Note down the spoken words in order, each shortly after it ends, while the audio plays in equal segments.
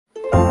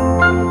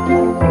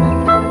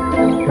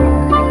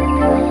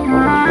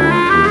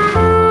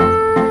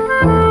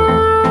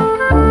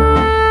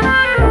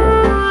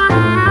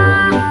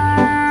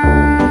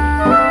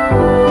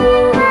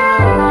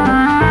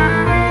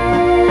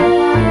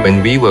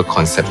when we were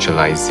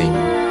conceptualizing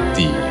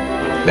the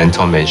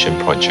Lentor Mansion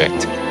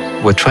project,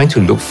 we're trying to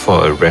look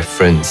for a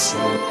reference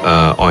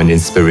or an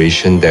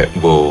inspiration that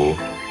will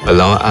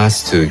allow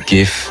us to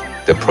give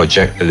the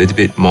project a little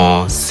bit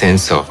more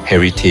sense of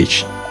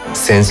heritage,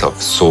 sense of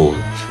soul.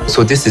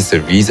 So this is the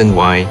reason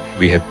why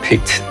we have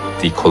picked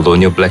the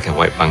colonial black and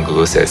white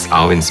bungalows as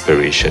our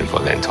inspiration for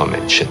Lentor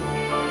Mansion.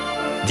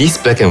 These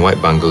black and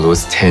white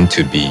bungalows tend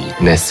to be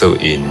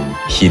nestled in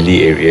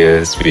hilly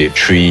areas with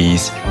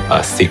trees,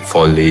 thick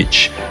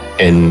foliage,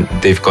 and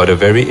they've got a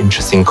very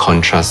interesting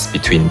contrast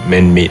between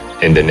man-made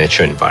and the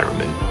natural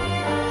environment.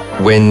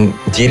 When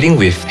dealing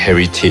with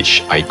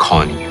heritage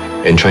icon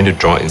and trying to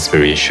draw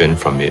inspiration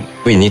from it,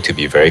 we need to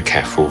be very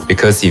careful,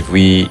 because if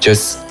we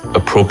just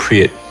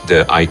appropriate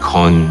the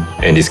icon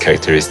and its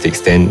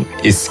characteristics, then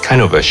it's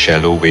kind of a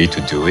shallow way to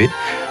do it.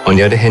 On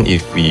the other hand,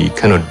 if we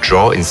kind of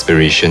draw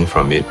inspiration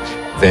from it,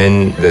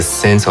 then the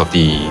sense of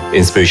the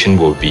inspiration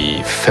will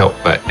be felt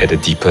but at a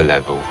deeper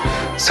level.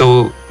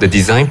 So the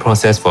design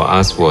process for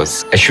us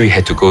was actually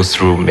had to go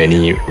through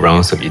many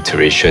rounds of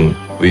iteration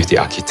with the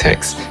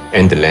architects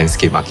and the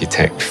landscape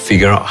architect,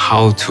 figure out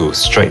how to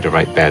strike the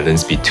right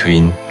balance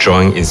between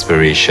drawing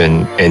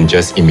inspiration and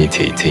just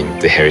imitating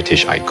the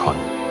heritage icon.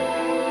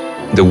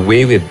 The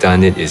way we've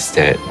done it is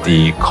that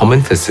the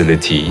common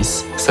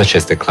facilities, such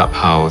as the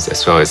clubhouse,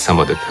 as well as some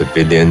of the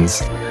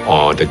pavilions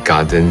or the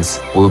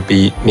gardens, will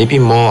be maybe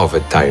more of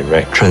a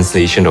direct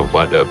translation of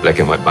what a black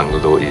and white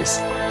bungalow is.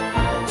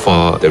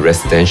 For the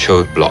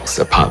residential blocks,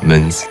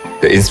 apartments,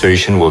 the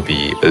inspiration will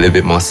be a little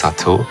bit more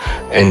subtle,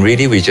 and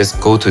really we just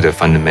go to the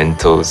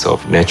fundamentals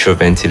of natural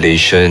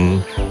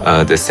ventilation,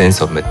 the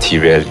sense of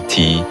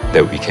materiality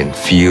that we can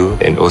feel,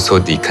 and also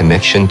the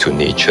connection to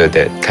nature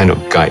that kind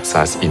of guides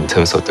us in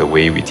terms of the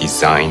way we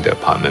design the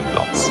apartment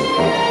blocks.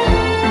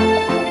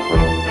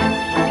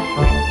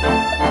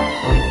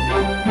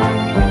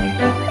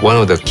 One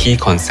of the key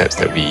concepts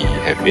that we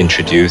have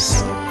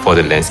introduced for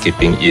the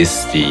landscaping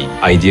is the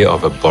idea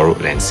of a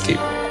borrowed landscape.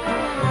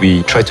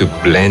 We try to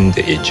blend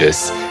the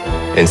edges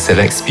and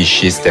select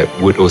species that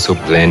would also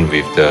blend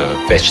with the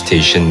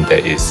vegetation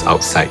that is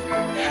outside,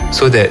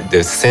 so that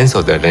the sense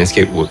of the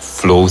landscape would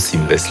flow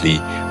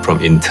seamlessly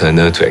from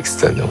internal to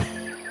external.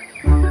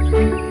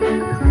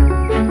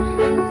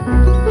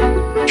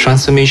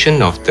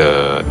 Transformation of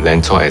the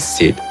Lentor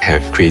estate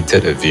have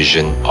created a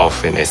vision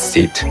of an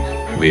estate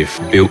with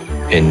built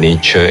and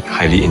nature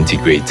highly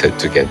integrated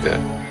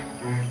together.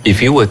 If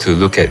you were to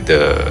look at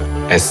the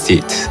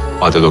estate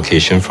or the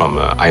location from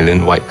an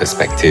island-wide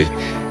perspective,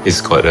 it's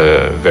got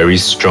a very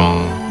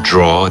strong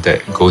draw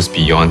that goes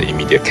beyond the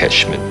immediate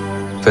catchment.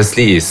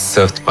 Firstly, it's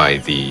served by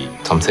the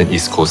Thomson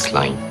East Coast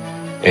Line,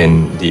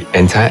 and the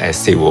entire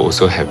estate will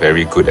also have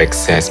very good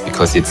access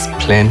because it's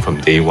planned from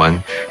day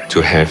one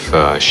to have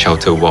a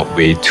shelter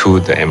walkway to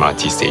the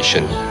MRT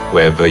station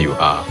wherever you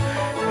are.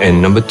 And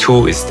number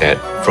two is that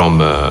from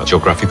a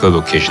geographical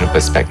locational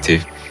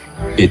perspective,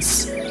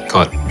 it's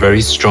got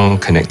very strong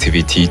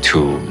connectivity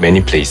to many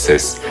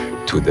places,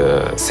 to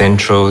the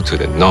central, to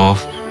the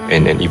north,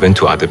 and even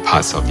to other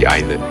parts of the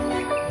island.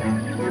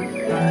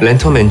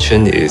 Lentor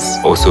Mansion is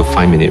also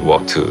 5-minute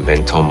walk to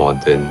Lentor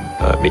Modern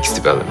Mixed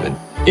Development.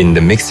 In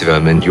the mixed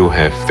development, you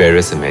have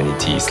various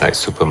amenities like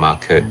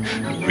supermarket,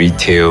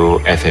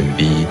 retail,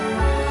 F&B.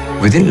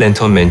 Within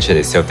Lentor Mansion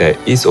itself, there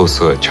is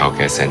also a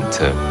childcare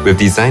center. We've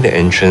designed the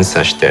entrance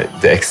such that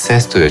the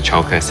access to the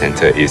childcare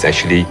center is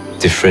actually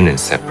different and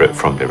separate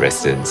from the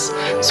residents.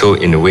 So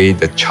in a way,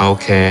 the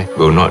childcare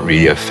will not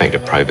really affect the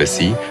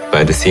privacy,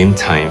 but at the same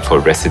time, for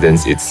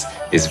residents,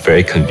 it's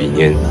very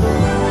convenient.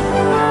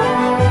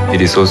 It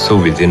is also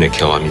within 1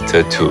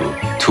 kilometer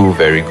to 2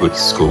 very good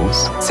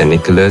schools, St.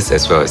 Nicholas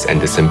as well as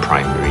Anderson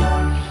Primary.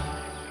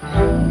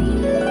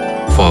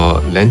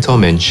 For Lentor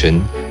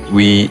Mansion,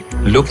 we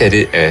look at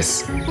it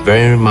as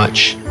very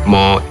much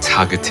more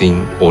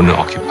targeting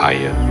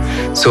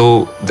owner-occupier.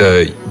 So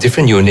the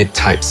different unit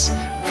types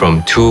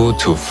from 2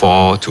 to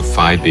 4 to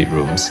 5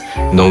 bedrooms,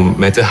 no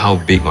matter how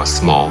big or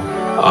small,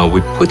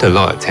 we put a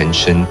lot of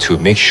attention to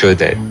make sure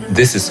that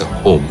this is a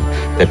home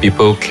that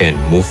people can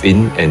move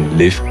in and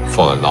live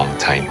for a long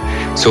time.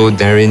 So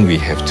therein we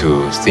have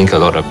to think a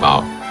lot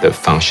about the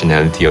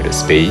functionality of the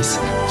space,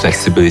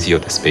 flexibility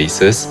of the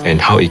spaces,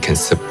 and how it can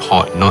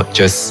support not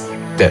just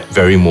that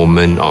very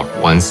moment of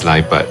one's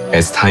life, but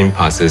as time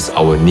passes,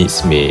 our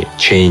needs may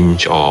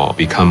change or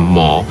become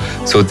more.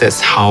 So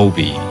that's how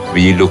we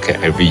really look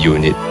at every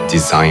unit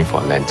designed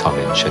for Lentor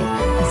Mansion.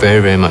 Very,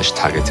 very much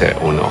targeted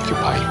at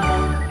owner-occupier.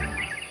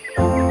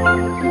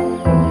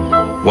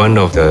 One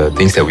of the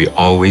things that we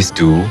always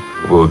do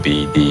will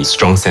be the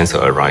strong sense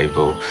of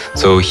arrival.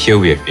 So here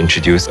we have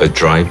introduced a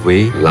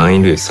driveway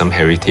lined with some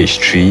heritage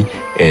tree,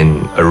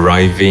 and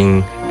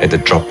arriving at the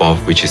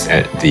drop-off, which is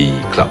at the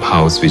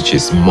clubhouse, which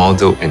is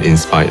modeled and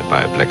inspired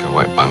by a black and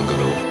white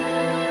bungalow.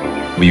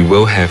 We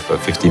will have a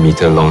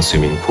 50-meter long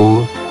swimming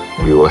pool.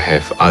 We will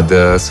have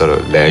other sort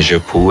of leisure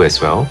pool as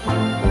well.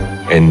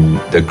 And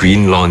the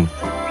green lawn,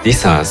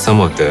 these are some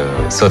of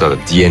the sort of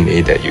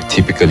DNA that you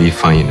typically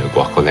find in a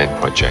Guacoland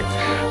project.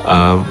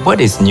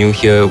 What is new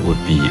here would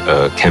be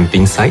a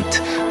camping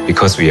site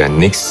because we are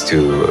next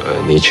to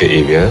a nature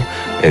area,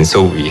 and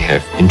so we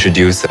have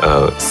introduced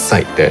a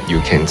site that you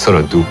can sort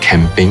of do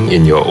camping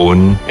in your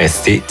own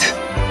estate.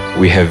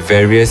 We have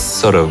various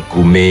sort of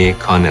gourmet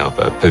kind of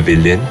a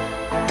pavilion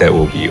that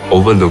will be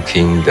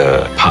overlooking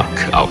the park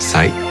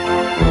outside.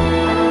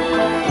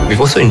 We've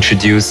also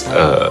introduced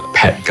a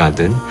pet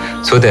garden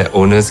so that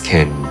owners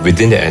can,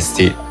 within the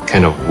estate,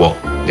 kind of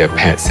walk their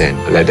pets and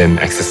let them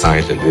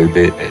exercise a little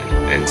bit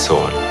and so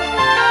on.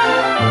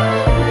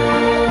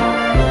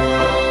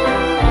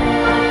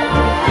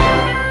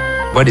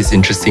 What is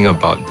interesting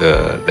about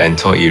the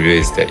Lentor area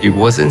is that it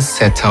wasn't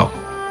set up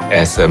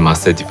as a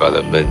master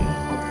development,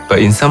 but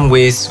in some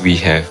ways we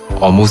have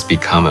almost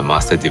become a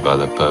master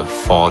developer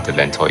for the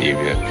Lentor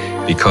area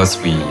because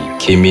we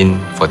came in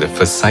for the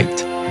first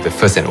site, the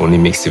first and only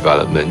mixed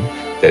development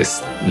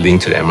that's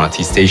linked to the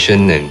MRT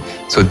station, and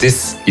so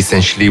this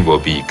essentially will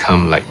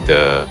become like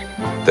the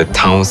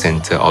town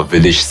center or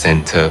village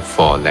center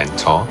for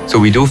Lentor. So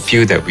we do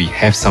feel that we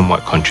have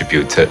somewhat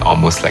contributed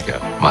almost like a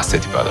master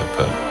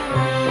developer.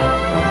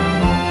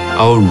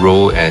 Our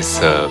role as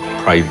a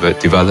private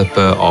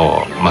developer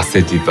or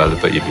master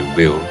developer, if you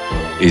will,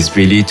 is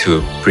really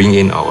to bring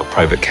in our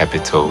private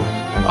capital,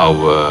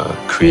 our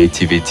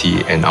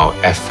creativity and our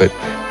effort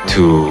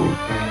to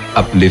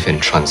uplift and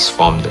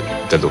transform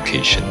the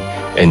location.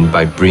 And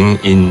by bringing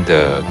in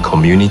the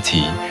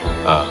community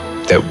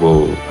that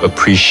will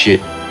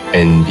appreciate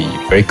and be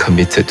very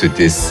committed to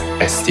this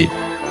estate,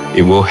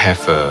 it will have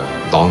a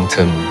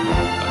long-term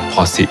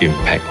positive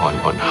impact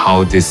on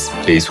how this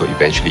place will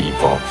eventually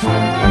evolve.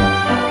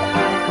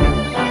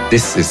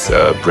 This is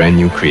a brand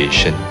new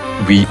creation.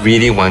 We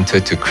really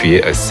wanted to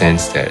create a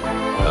sense that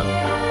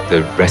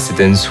the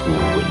residents who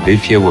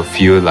live here will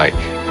feel like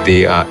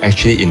they are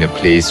actually in a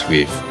place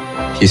with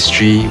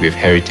history, with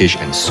heritage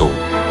and soul.